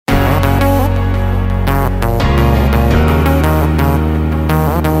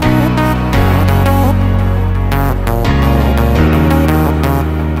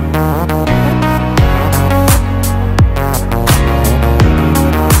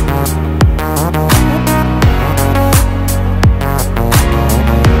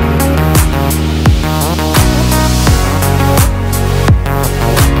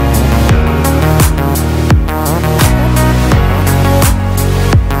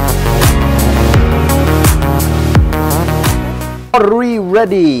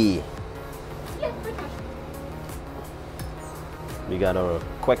ready. We got our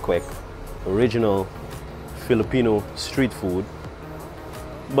Quail Egg, original Filipino street food,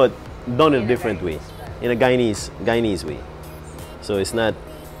 but done in a different way, in a Guyanese way. So it's not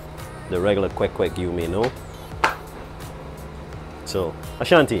the regular Quail Egg you may know. So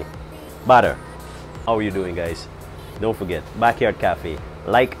Ashanti, Batter, how are you doing, guys? Don't forget, Backyard Cafe.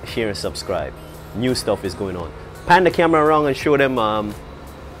 Like, share, and subscribe. New stuff is going on. Pan the camera around and show them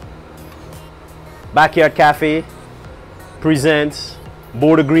Backyard Cafe presents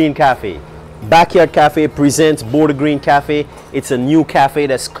Border Green Cafe. Backyard Cafe presents Border Green Cafe. It's a new cafe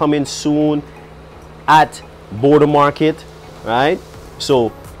that's coming soon at Border Market, right?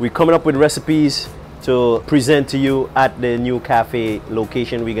 So we're coming up with recipes to present to you at the new cafe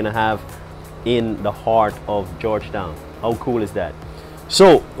location we're gonna have in the heart of Georgetown. How cool is that?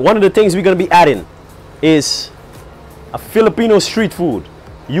 So one of the things we're gonna be adding is a Filipino street food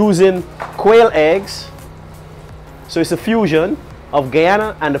using quail eggs. So it's a fusion of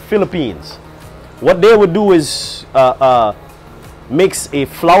Guyana and the Philippines. What they would do is mix a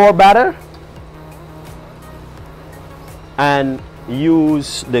flour batter and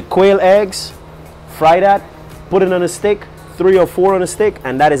use the quail eggs, fry that, put it on a stick, 3 or 4 on a stick,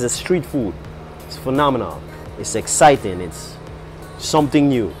 and that is a street food. It's phenomenal. It's exciting. It's something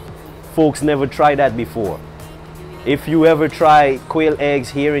new. Folks never tried that before. If you ever try quail eggs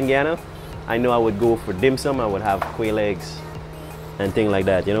here in Guyana, I know I would go for dim sum. I would have quail eggs and things like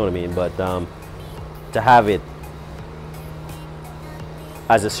that, you know what I mean? But to have it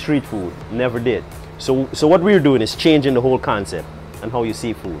as a street food, never did. So what we're doing is changing the whole concept and how you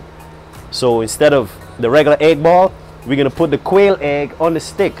see food. So instead of the regular egg ball, we're gonna put the quail egg on the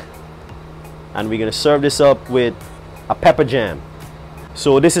stick, and we're gonna serve this up with a pepper jam.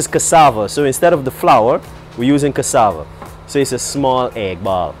 So this is cassava. So instead of the flour, we're using cassava. So it's a small egg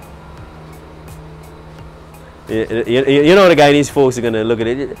ball. You know the Guyanese folks are gonna look at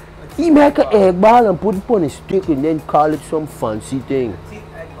it. He make an egg ball and put it on a stick and then call it some fancy thing.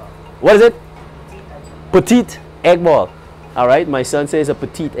 What is it? Petite egg ball. All right, my son says a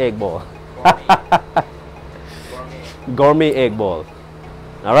petite egg ball. Gourmet egg ball.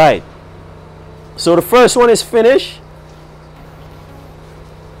 All right. So the first one is finished.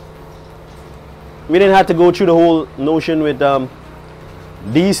 We didn't have to go through the whole notion with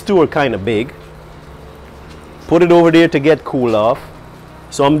these two are kind of big. Put it over there to get cool off.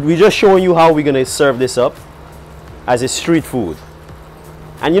 So we're just showing you how we're gonna serve this up as a street food.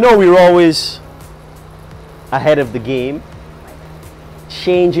 And you know we're always ahead of the game,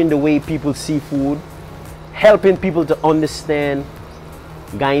 changing the way people see food, helping people to understand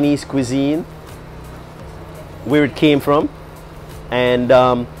Guyanese cuisine, where it came from, and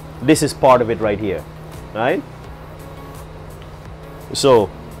this is part of it right here, right? So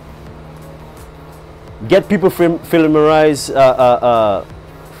get people familiarize.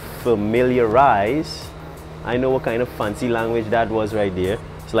 I know what kind of fancy language that was right there.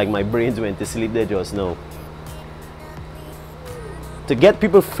 It's like my brains went to sleep there just now. To get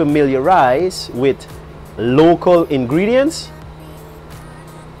people familiarized with local ingredients,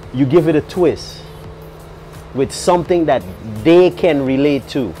 you give it a twist with something that they can relate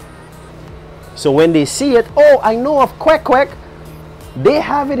to. So when they see it, oh, I know of Quail Egg. They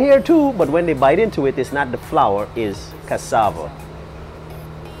have it here too, but when they bite into it, it's not the flour, it's cassava.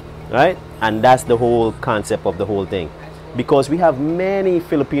 Right? And that's the whole concept of the whole thing. Because we have many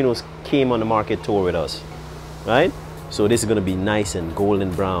Filipinos came on the market tour with us. Right? So this is going to be nice and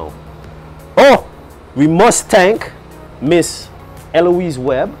golden brown. Oh, we must thank Miss Eloise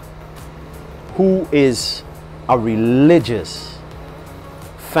Webb, who is a religious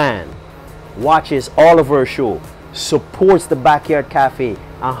fan, watches all of our show, supports the Backyard Cafe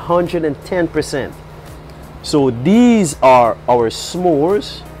 110%. So these are our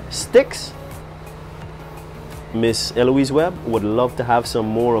s'mores sticks. Miss Eloise Webb would love to have some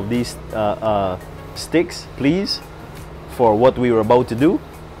more of these sticks, please, for what we were about to do.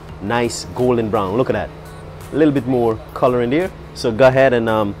 Nice golden brown. Look at that. A little bit more color in there. So go ahead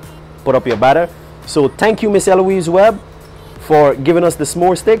and put up your batter. So thank you, Miss Eloise Webb, for giving us the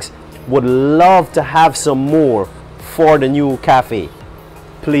s'more sticks. Would love to have some more for the new cafe.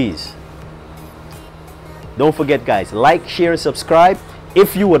 Please. Don't forget, guys, like, share, and subscribe.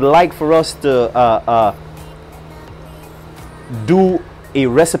 If you would like for us to do a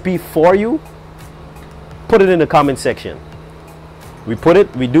recipe for you, put it in the comment section. We put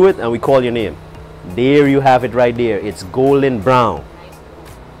it, we do it, and we call your name. There you have it right there. It's golden brown.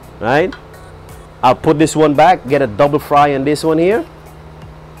 Right? I'll put this one back, get a double fry on this one here,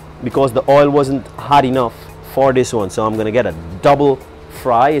 because the oil wasn't hot enough for this one. So I'm going to get a double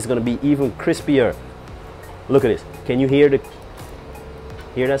fry is going to be even crispier. Look at this. Can you hear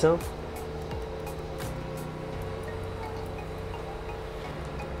that sound?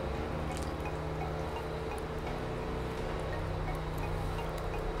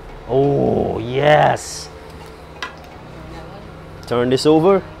 Oh, yes. Turn this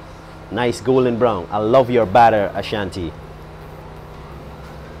over. Nice golden brown. I love your batter, Ashanti.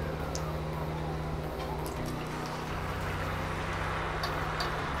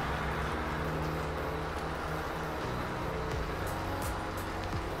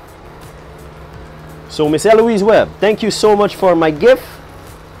 So Miss Eloise Webb, thank you so much for my gift.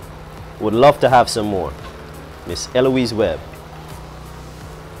 Would love to have some more. Miss Eloise Webb,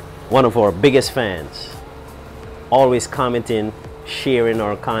 one of our biggest fans, always commenting, sharing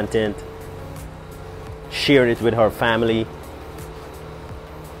our content, sharing it with her family,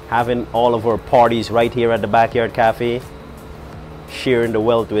 having all of our parties right here at the Backyard Cafe, sharing the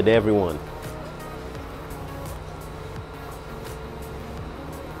wealth with everyone.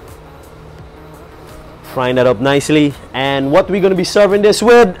 Frying that up nicely. And what we're going to be serving this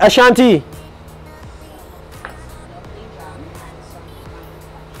with, Ashanti?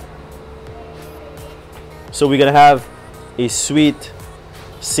 So we're going to have a sweet,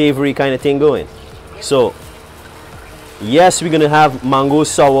 savory kind of thing going. So, yes, we're going to have mango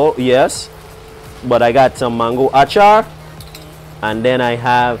sour, yes. But I got some mango achar. And then I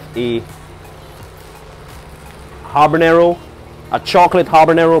have a habanero, a chocolate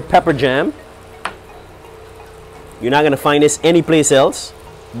habanero pepper jam. You're not going to find this anyplace else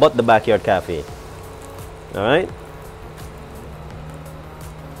but the Backyard Cafe. All right?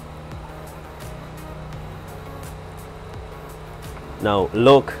 Now,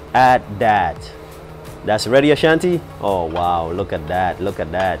 look at that. That's ready, Ashanti? Oh, wow. Look at that. Look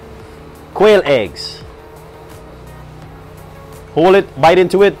at that. Quail eggs. Hold it. Bite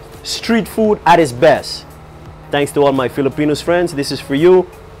into it. Street food at its best. Thanks to all my Filipinos friends. This is for you.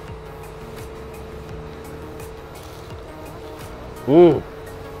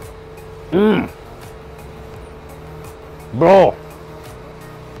 Bro.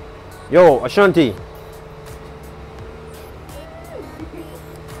 Yo, Ashanti.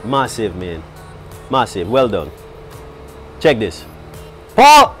 Massive, man. Massive. Well done. Check this.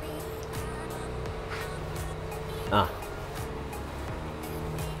 Paul! Ah.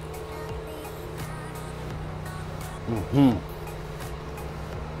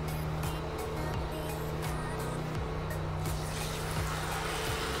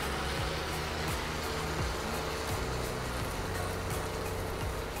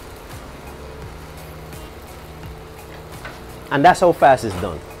 And that's how fast it's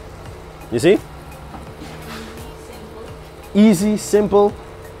done. You see? Easy, simple,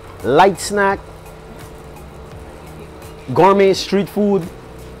 light snack, gourmet street food.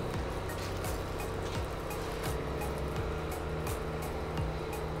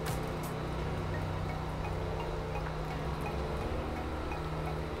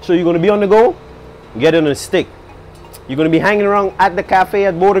 So you're going to be on the go? Get it on a stick. You're going to be hanging around at the cafe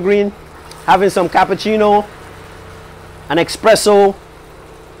at Border Green, having some cappuccino, an espresso,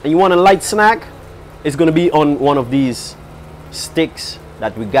 and you want a light snack, it's going to be on one of these sticks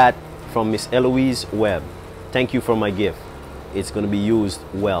that we got from Miss Eloise Webb. Thank you for my gift. It's going to be used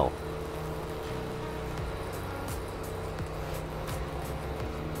well.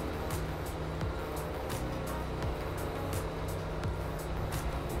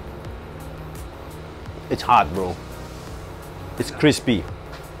 It's hot, bro. It's crispy.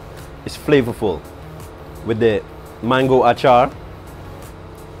 It's flavorful with the mango achar,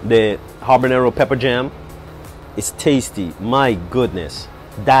 the habanero pepper jam. It's tasty. My goodness,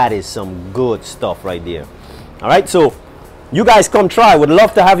 that is some good stuff right there. All right, so you guys come try. Would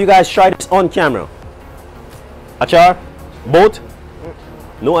love to have you guys try this on camera. Achar, both?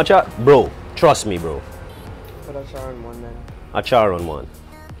 No achar, bro. Trust me, bro. Put achar on one, then. Achar on one,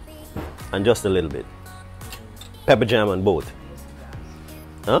 and just a little bit. Pepper jam on both.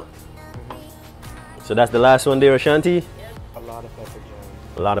 Huh? So that's the last one there, Ashanti? A lot of pepper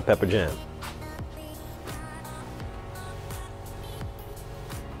jam. A lot of pepper jam.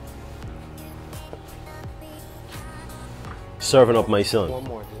 Serving up my son. One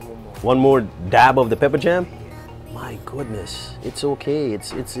more, just one more. One more dab of the pepper jam? My goodness. It's okay.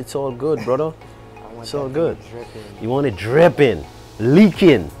 It's all good, brother. It's all good. You want it dripping,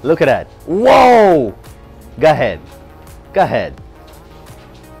 leaking. Look at that. Whoa! Go ahead. Go ahead.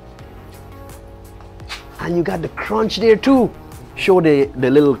 And you got the crunch there too. Show the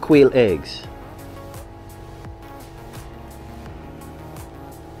little quail eggs.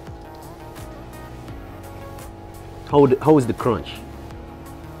 How is the crunch?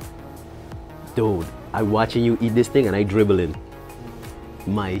 Dude, I watching you eat this thing and I dribbling.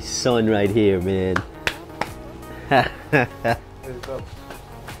 My son right here, man. There you go.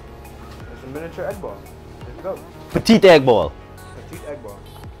 It's a miniature egg ball. There you go. Petite egg ball. Petite egg ball.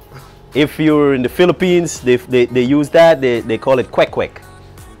 If you're in the Philippines, they use that. They call it quack quack.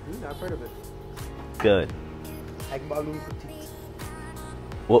 I've heard of it. Good. Egg ball loom petite.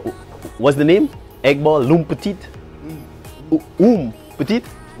 What's the name? Egg ball loom petite. Petite.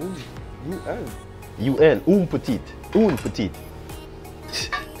 Un petite. Un petite.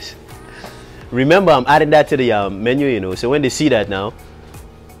 Remember, I'm adding that to the menu, you know. So when they see that now,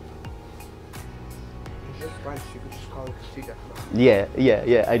 It's just French. You could just call it petite.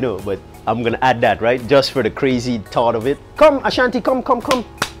 yeah, I know. But I'm gonna add that, right? Just for the crazy thought of it. Come, Ashanti, come.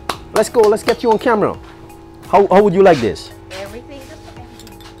 Let's go. Let's get you on camera. How would you like this? Everything.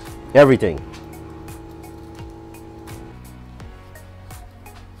 Everything.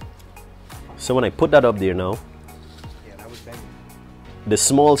 So when I put that up there now, Yeah, that was banging. the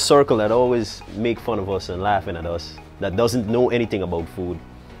small circle that always make fun of us and laughing at us, that doesn't know anything about food,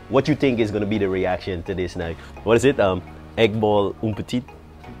 what you think is going to be the reaction to this now? What is it? Egg ball un petit?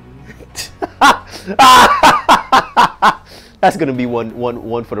 That's going to be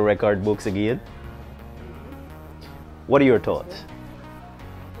one for the record books again. What are your thoughts?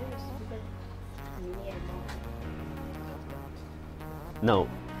 Now,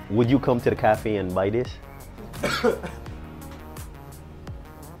 would you come to the cafe and buy this?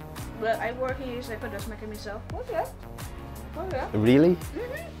 Well, I work here, so I could just make it myself. Oh yeah. Oh yeah. Really?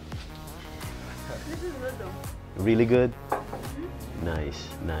 This is good though. Really good? Nice.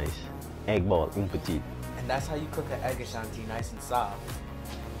 Egg ball un petit. And that's how you cook an egg Ashanti, nice and soft.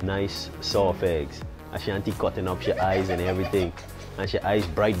 Nice soft eggs. Ashanti cutting up your eyes and everything. And your eyes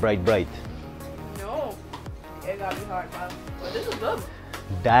bright. No. The egg gotta be hard, man. But this is good.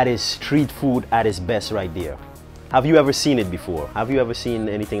 That is street food at its best right there. Have you ever seen it before? Have you ever seen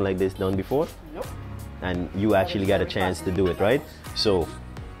anything like this done before? Nope. And you actually got a chance to do it, right? So,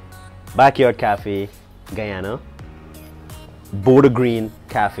 Backyard Cafe, Guyana, Border Green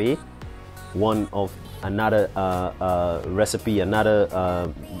Cafe, one of another recipe,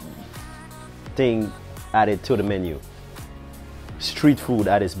 another thing added to the menu. Street food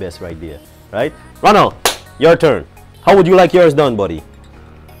at its best right there, right? Ronald, your turn. How would you like yours done, buddy?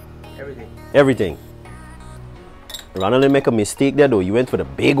 Everything. Ronald didn't make a mistake there though. You went for the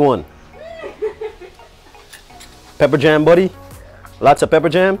big one. Pepper jam, buddy? Lots of pepper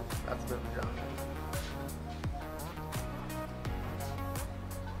jam? That's pepper jam.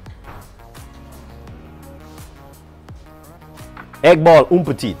 Egg ball un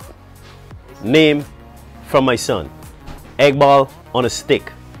petit. Name from my son. Egg ball on a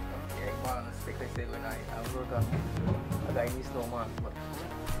stick. Egg ball on a stick, they say when I work up a Guyanese snowman.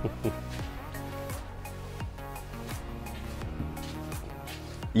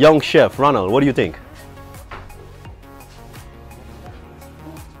 Young chef, Ronald, what do you think?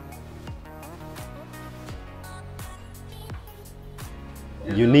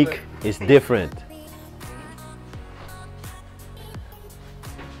 Unique is different.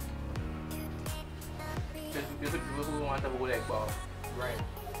 There's people who want a whole egg ball. Right.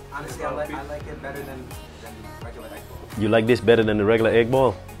 Honestly, I like it better than regular egg ball. You like this better than the regular egg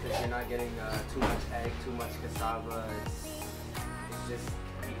ball? Because you're not getting too much egg, too much cassava. It's just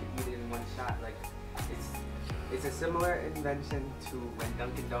you can eat it in one shot. Like it's a similar invention to when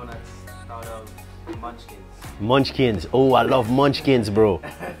Dunkin' Donuts thought of munchkins. Munchkins. Oh, I love munchkins, bro.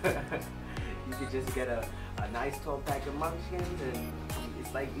 You could just get a nice 12-pack of munchkins, and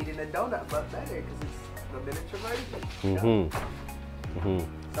it's like eating a donut, but better because it's the miniature version. You know?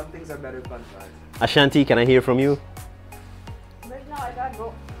 Some things are better fun size. Ashanti, can I hear from you? Right now I gotta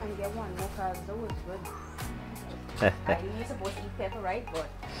go and get one more because that was good. I didn't supposed to eat pepper, right? But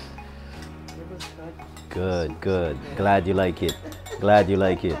it was good. Good. Glad you like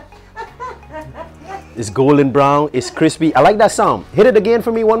it. It's golden brown, it's crispy. I like that sound. Hit it again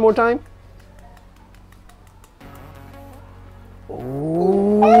for me one more time.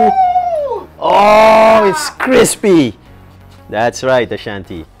 Ooh. Oh, it's crispy. That's right,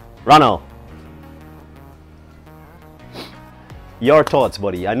 Ashanti. Ronald, your thoughts,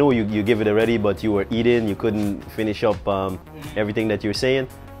 buddy. I know you give it already, but you were eating, you couldn't finish up everything that you're saying.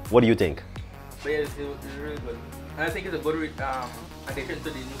 What do you think? But yeah, it's really good. And I think it's a good addition to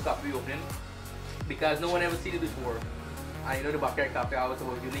the new cafe opening because no one ever seen it before. And you know the backyard cafe always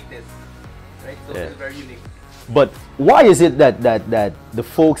about uniqueness, right? So Yeah. it's very unique. But why is it that the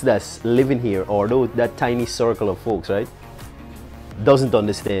folks that's living here, or that tiny circle of folks, right, doesn't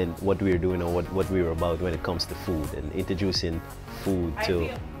understand what we're doing or what we're about when it comes to food and introducing food I to?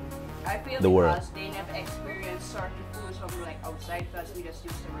 feel I feel the world. because they never experienced certain foods from like outside, because we just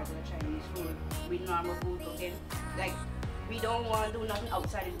used to regular Chinese food with normal food cooking. Like, we don't want to do nothing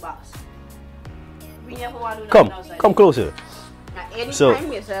outside the box. We never want to do nothing outside. Come closer. Now, anytime So-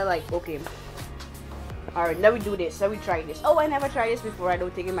 you say like, okay, alright, let me do this, let me try this. Oh, I never tried this before, I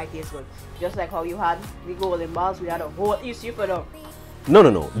don't think it might taste good. Just like how you had the golden balls, we had a whole issue for them.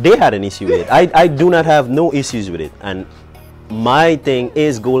 No. They had an issue with it. I do not have no issues with it. And my thing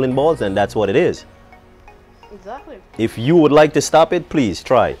is golden balls, and that's what it is. Exactly. If you would like to stop it, please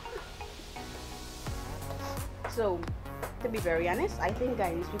try. So, to be very honest, I think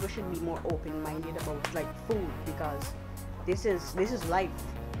Guyanese people should be more open-minded about like food, because this is life.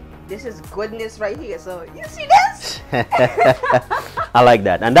 This is goodness right here. So you see this? I like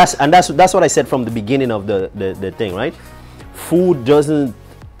that, and that's what I said from the beginning of the thing, right? Food doesn't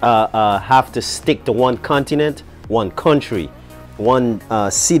have to stick to one continent, one country, one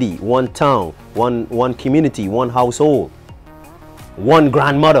city, one town, one community, one household, one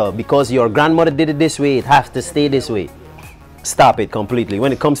grandmother. Because your grandmother did it this way, it has to stay this way. Stop it completely.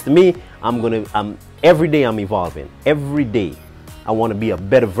 When it comes to me, every day I'm evolving. Every day I want to be a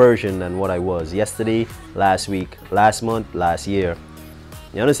better version than what I was yesterday, last week, last month, last year.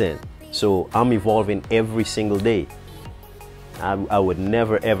 You understand? So I'm evolving every single day. I would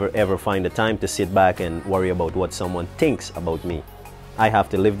never ever find the time to sit back and worry about what someone thinks about me. I have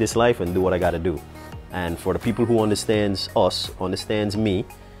to live this life and do what I got to do. And for the people who understands me,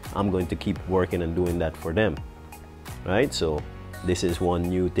 I'm going to keep working and doing that for them. Right? So this is one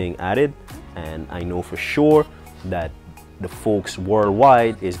new thing added, and I know for sure that the folks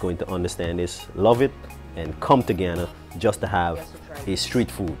worldwide is going to understand this, love it, and come to Guyana just to have a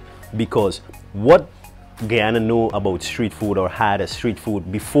street food. Because what Guyana know about street food, or had a street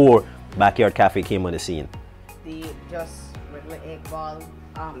food before Backyard Cafe came on the scene? The just regular egg ball,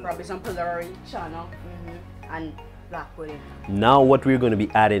 probably some pylori, chana, and black pudding. Now what we're going to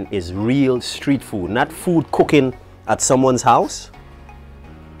be adding is real street food, not food cooking at someone's house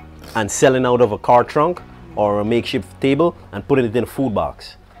and selling out of a car trunk or a makeshift table and putting it in a food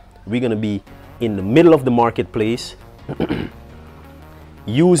box. We're going to be in the middle of the marketplace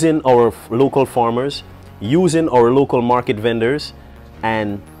using our local farmers, using our local market vendors,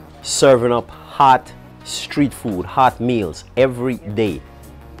 and serving up hot street food, hot meals every day,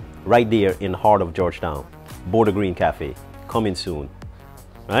 right there in the heart of Georgetown. Border Green Cafe, coming soon.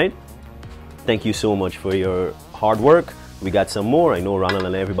 Right? Thank you so much for your hard work. We got some more. I know Ronald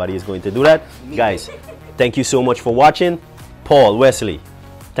and everybody is going to do that. Guys, thank you so much for watching. Paul, Wesley,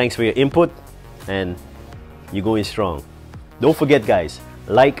 thanks for your input, and you're going strong. Don't forget, guys,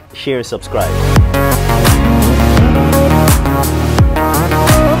 like, share, subscribe.